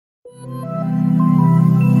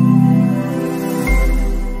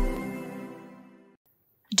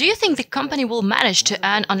Do you think the company will manage to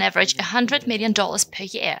earn on average $100 million per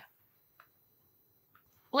year?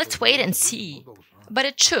 Let's wait and see. But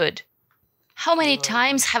it should. How many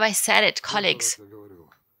times have I said it, colleagues?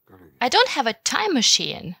 I don't have a time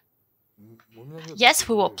machine. Yes,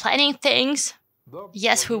 we were planning things.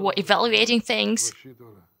 Yes, we were evaluating things.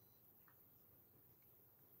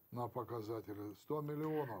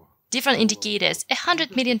 Different indicators,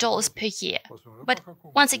 $100 million per year. But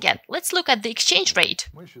once again, let's look at the exchange rate.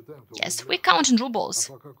 Yes, we count in rubles.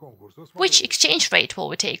 Which exchange rate will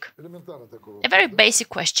we take? A very basic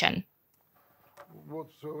question.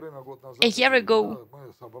 A year ago,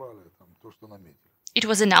 it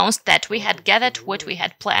was announced that we had gathered what we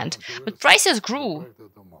had planned, but prices grew.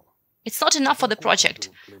 It's not enough for the project.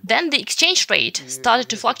 Then the exchange rate started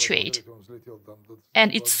to fluctuate,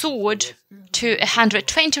 and it soared to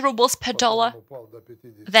 120 rubles per dollar.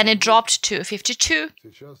 Then it dropped to 52.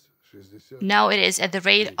 Now it is at the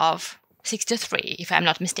rate of 63, if I'm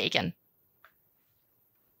not mistaken.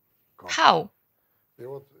 How?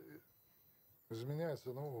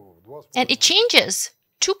 And it changes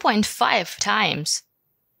 2.5 times.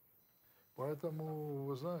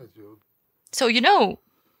 So, you know,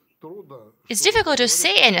 it's difficult to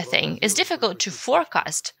say anything. It's difficult to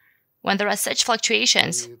forecast when there are such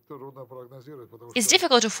fluctuations. It's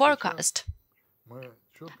difficult to forecast.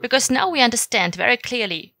 Because now we understand very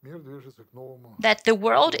clearly that the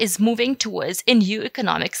world is moving towards a new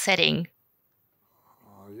economic setting.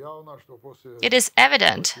 It is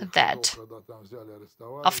evident that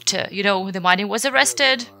after, the money was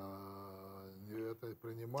arrested,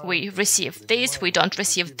 we receive this, we don't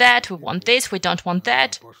receive that, we want this, we don't want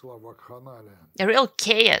that. A real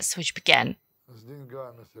chaos which began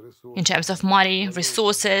in terms of money,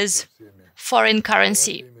 resources, foreign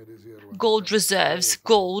currency, gold reserves,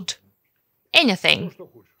 gold, anything.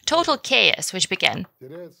 Total chaos which began.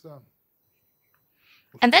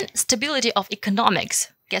 And then stability of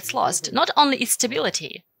economics gets lost. Not only its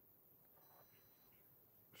stability,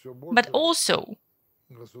 but also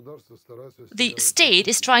the state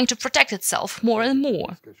is trying to protect itself more and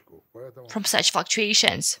more from such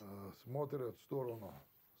fluctuations.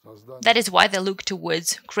 That is why they look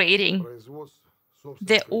towards creating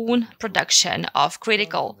their own production of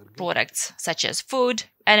critical products, such as food,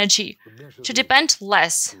 energy, to depend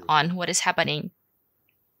less on what is happening.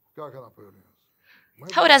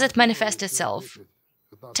 How does it manifest itself?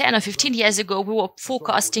 10 or 15 years ago, we were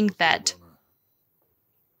forecasting that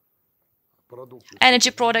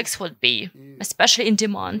energy products would be especially in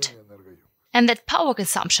demand, and that power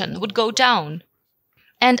consumption would go down.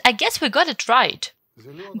 And I guess we got it right.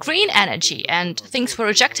 Green energy and things were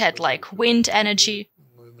rejected like wind energy,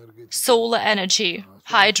 solar energy,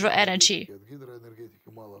 hydro energy.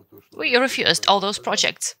 We refused all those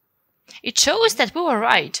projects. It shows that we were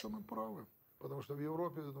right.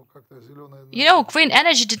 Green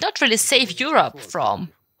energy did not really save Europe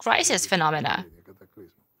from crisis phenomena,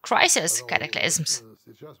 crisis cataclysms.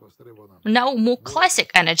 Now more classic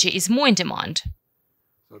energy is more in demand.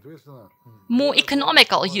 More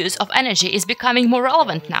economical use of energy is becoming more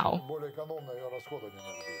relevant now.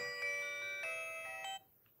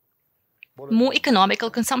 More economical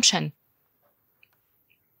consumption.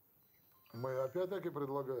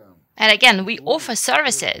 And again, we offer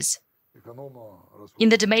services in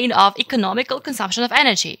the domain of economical consumption of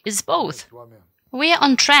energy. It's both. We are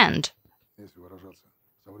on trend,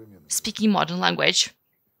 speaking modern language.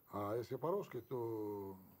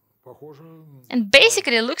 And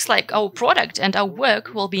basically it looks like our product and our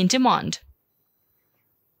work will be in demand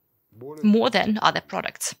more than other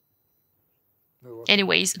products.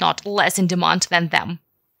 Anyways, not less in demand than them.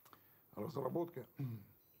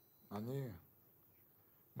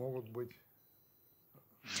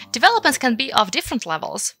 Developments can be of different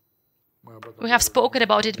levels. We have spoken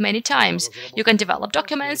about it many times. You can develop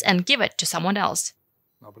documents and give it to someone else,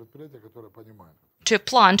 to a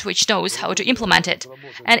plant which knows how to implement it.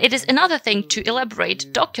 And it is another thing to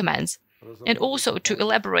elaborate documents and also to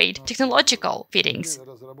elaborate technological fittings,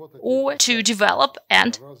 or to develop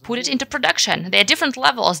and put it into production. There are different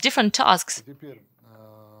levels, different tasks.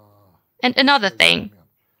 And another thing,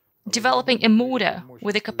 developing a motor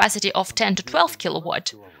with a capacity of 10 to 12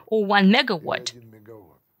 kilowatt or 1 megawatt.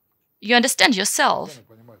 You understand yourself.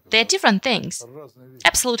 They are different things,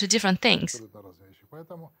 absolutely different things.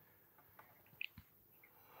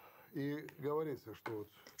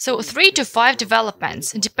 So 3 to 5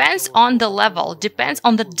 developments depends on the level, depends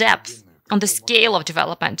on the depth, on the scale of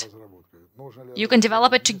development. You can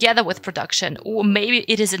develop it together with production, or maybe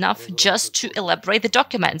it is enough just to elaborate the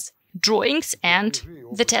documents, drawings and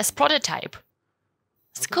the test prototype.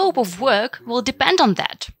 scope of work will depend on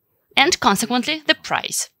that, and consequently the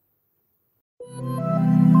price.